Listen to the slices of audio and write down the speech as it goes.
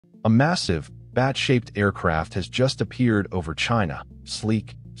A massive, bat-shaped aircraft has just appeared over China,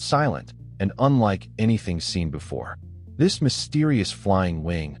 sleek, silent, and unlike anything seen before. This mysterious flying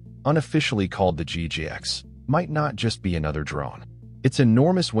wing, unofficially called the GJX, might not just be another drone. Its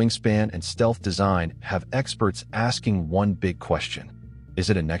enormous wingspan and stealth design have experts asking one big question.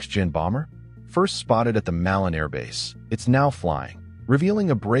 Is it a next-gen bomber? First spotted at the Malin Air Base, it's now flying, revealing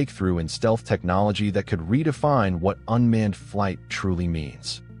a breakthrough in stealth technology that could redefine what unmanned flight truly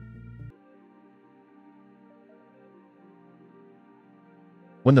means.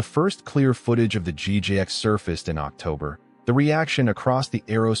 When the first clear footage of the GJX surfaced in October, the reaction across the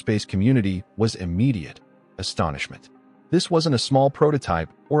aerospace community was immediate: astonishment. This wasn't a small prototype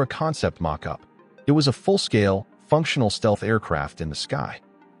or a concept mock-up. It was a full-scale, functional stealth aircraft in the sky.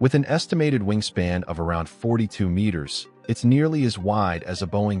 With an estimated wingspan of around 42 meters, it's nearly as wide as a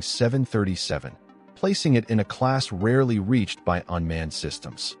Boeing 737, placing it in a class rarely reached by unmanned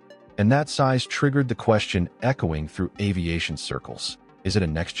systems. And that size triggered the question echoing through aviation circles. Is it a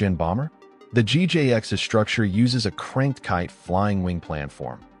next-gen bomber? The GJX's structure uses a cranked kite flying wing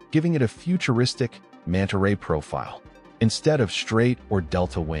platform, giving it a futuristic, manta ray profile. Instead of straight or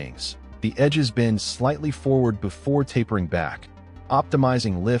delta wings, the edges bend slightly forward before tapering back,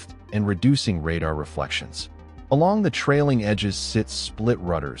 optimizing lift and reducing radar reflections. Along the trailing edges sit split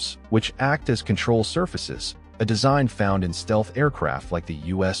rudders, which act as control surfaces, a design found in stealth aircraft like the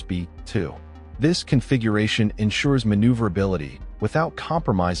USB-2. This configuration ensures maneuverability without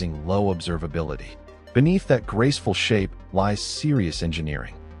compromising low observability. Beneath that graceful shape lies serious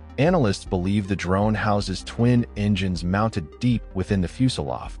engineering. Analysts believe the drone houses twin engines mounted deep within the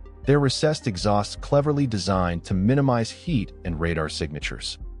fuselage, their recessed exhausts cleverly designed to minimize heat and radar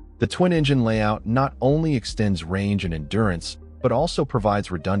signatures. The twin-engine layout not only extends range and endurance, but also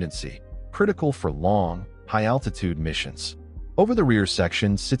provides redundancy, critical for long, high-altitude missions. Over the rear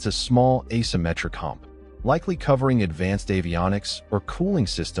section sits a small asymmetric hump, likely covering advanced avionics or cooling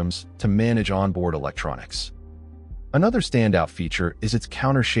systems to manage onboard electronics. Another standout feature is its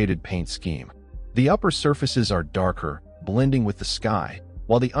counter-shaded paint scheme. The upper surfaces are darker, blending with the sky,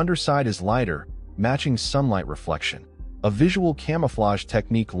 while the underside is lighter, matching sunlight reflection, a visual camouflage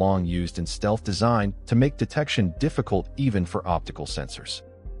technique long used in stealth design to make detection difficult even for optical sensors.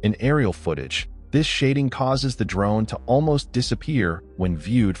 In aerial footage, this shading causes the drone to almost disappear when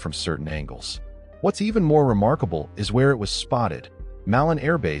viewed from certain angles. What's even more remarkable is where it was spotted: Malin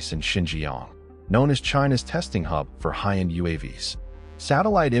Air Base in Xinjiang, known as China's testing hub for high-end UAVs.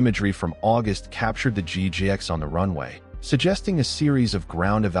 Satellite imagery from August captured the GJX on the runway, suggesting a series of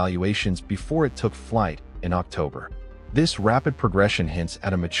ground evaluations before it took flight in October. This rapid progression hints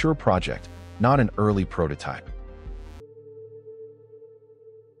at a mature project, not an early prototype.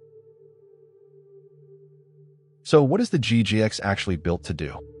 So what is the GJX actually built to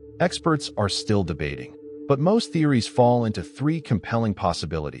do? Experts are still debating, but most theories fall into three compelling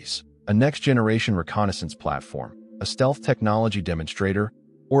possibilities: a next-generation reconnaissance platform, a stealth technology demonstrator,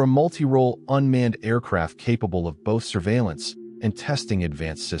 or a multi-role unmanned aircraft capable of both surveillance and testing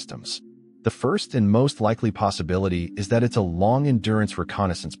advanced systems. The first and most likely possibility is that it's a long-endurance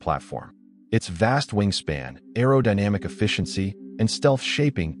reconnaissance platform. Its vast wingspan, aerodynamic efficiency, and stealth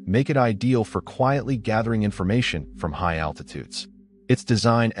shaping make it ideal for quietly gathering information from high altitudes. Its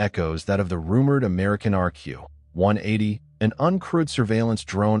design echoes that of the rumored American RQ-180, an uncrewed surveillance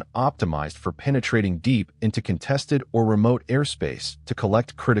drone optimized for penetrating deep into contested or remote airspace to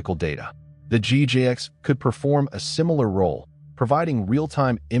collect critical data. The GJX could perform a similar role, providing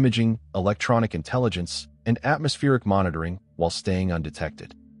real-time imaging, electronic intelligence, and atmospheric monitoring while staying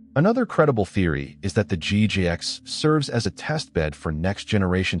undetected. Another credible theory is that the GJX serves as a testbed for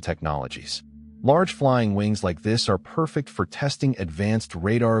next-generation technologies. Large flying wings like this are perfect for testing advanced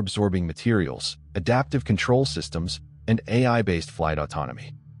radar-absorbing materials, adaptive control systems, and AI-based flight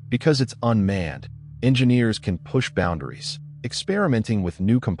autonomy. Because it's unmanned, engineers can push boundaries, experimenting with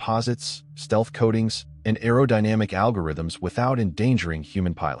new composites, stealth coatings, and aerodynamic algorithms without endangering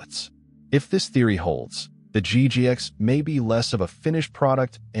human pilots. If this theory holds, the GJX may be less of a finished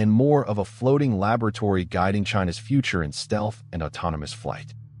product and more of a floating laboratory guiding China's future in stealth and autonomous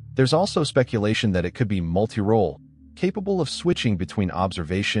flight. There's also speculation that it could be multi-role, capable of switching between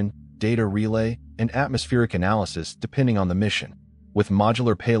observation, data relay, and atmospheric analysis depending on the mission. With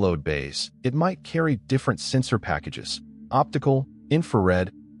modular payload bays, it might carry different sensor packages, optical,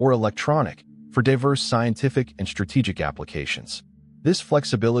 infrared, or electronic, for diverse scientific and strategic applications. This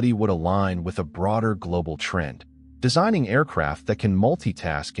flexibility would align with a broader global trend, designing aircraft that can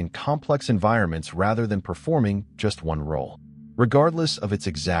multitask in complex environments rather than performing just one role. Regardless of its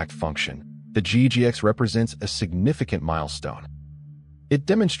exact function, the GJX represents a significant milestone. It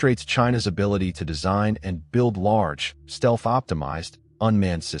demonstrates China's ability to design and build large, stealth-optimized,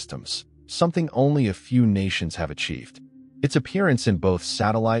 unmanned systems, something only a few nations have achieved. Its appearance in both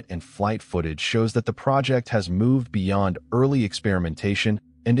satellite and flight footage shows that the project has moved beyond early experimentation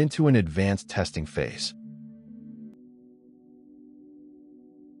and into an advanced testing phase.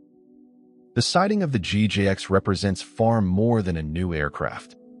 The sighting of the GJX represents far more than a new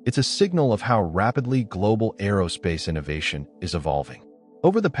aircraft. It's a signal of how rapidly global aerospace innovation is evolving.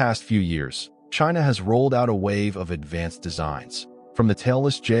 Over the past few years, China has rolled out a wave of advanced designs, from the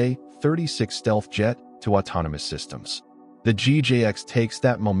tailless J-36 stealth jet to autonomous systems. The GJX takes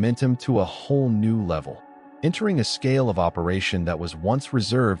that momentum to a whole new level, entering a scale of operation that was once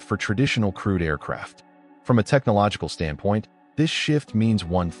reserved for traditional crewed aircraft. From a technological standpoint, this shift means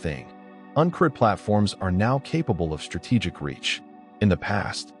one thing: uncrewed platforms are now capable of strategic reach. In the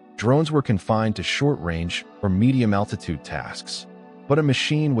past, drones were confined to short-range or medium-altitude tasks. But a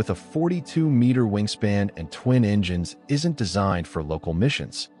machine with a 42-meter wingspan and twin engines isn't designed for local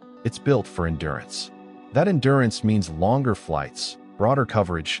missions. It's built for endurance. That endurance means longer flights, broader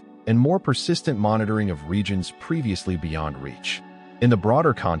coverage, and more persistent monitoring of regions previously beyond reach. In the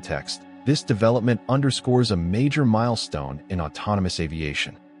broader context, this development underscores a major milestone in autonomous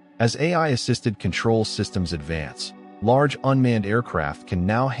aviation. As AI-assisted control systems advance, large unmanned aircraft can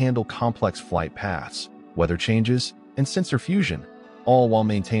now handle complex flight paths, weather changes, and sensor fusion, all while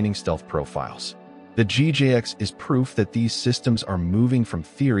maintaining stealth profiles. The GJX is proof that these systems are moving from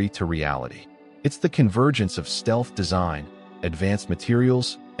theory to reality. It's the convergence of stealth design, advanced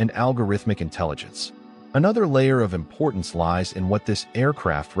materials, and algorithmic intelligence. Another layer of importance lies in what this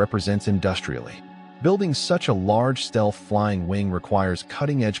aircraft represents industrially. Building such a large stealth flying wing requires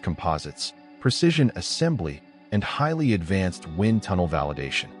cutting-edge composites, precision assembly, and highly advanced wind tunnel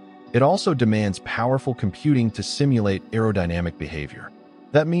validation. It also demands powerful computing to simulate aerodynamic behavior.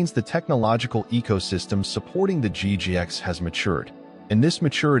 That means the technological ecosystem supporting the GJX has matured, and this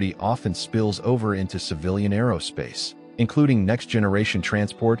maturity often spills over into civilian aerospace, including next-generation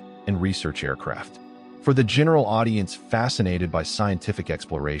transport and research aircraft. For the general audience fascinated by scientific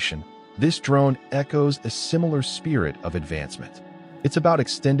exploration, this drone echoes a similar spirit of advancement. It's about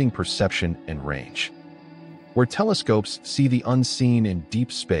extending perception and range. Where telescopes see the unseen in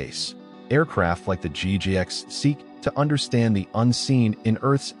deep space, aircraft like the GJX seek to understand the unseen in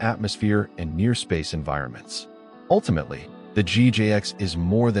Earth's atmosphere and near-space environments. Ultimately, the GJX is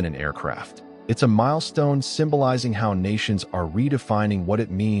more than an aircraft. It's a milestone symbolizing how nations are redefining what it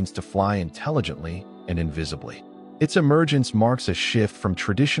means to fly intelligently and invisibly. Its emergence marks a shift from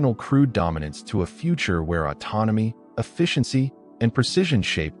traditional crewed dominance to a future where autonomy, efficiency, and precision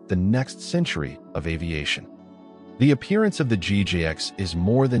shape the next century of aviation. The appearance of the GJX is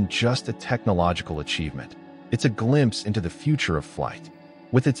more than just a technological achievement. It's a glimpse into the future of flight.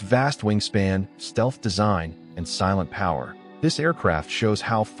 With its vast wingspan, stealth design, and silent power, this aircraft shows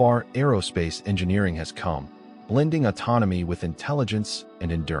how far aerospace engineering has come, blending autonomy with intelligence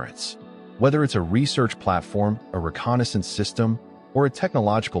and endurance. Whether it's a research platform, a reconnaissance system, or a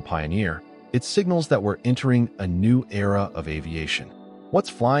technological pioneer, it signals that we're entering a new era of aviation. What's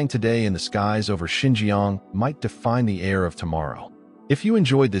flying today in the skies over Xinjiang might define the air of tomorrow. If you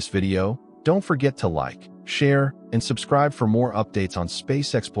enjoyed this video, don't forget to like, share, and subscribe for more updates on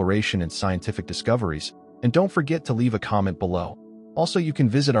space exploration and scientific discoveries, and don't forget to leave a comment below. Also, you can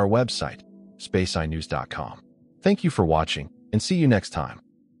visit our website, SpaceEyeNews.com. Thank you for watching, and see you next time.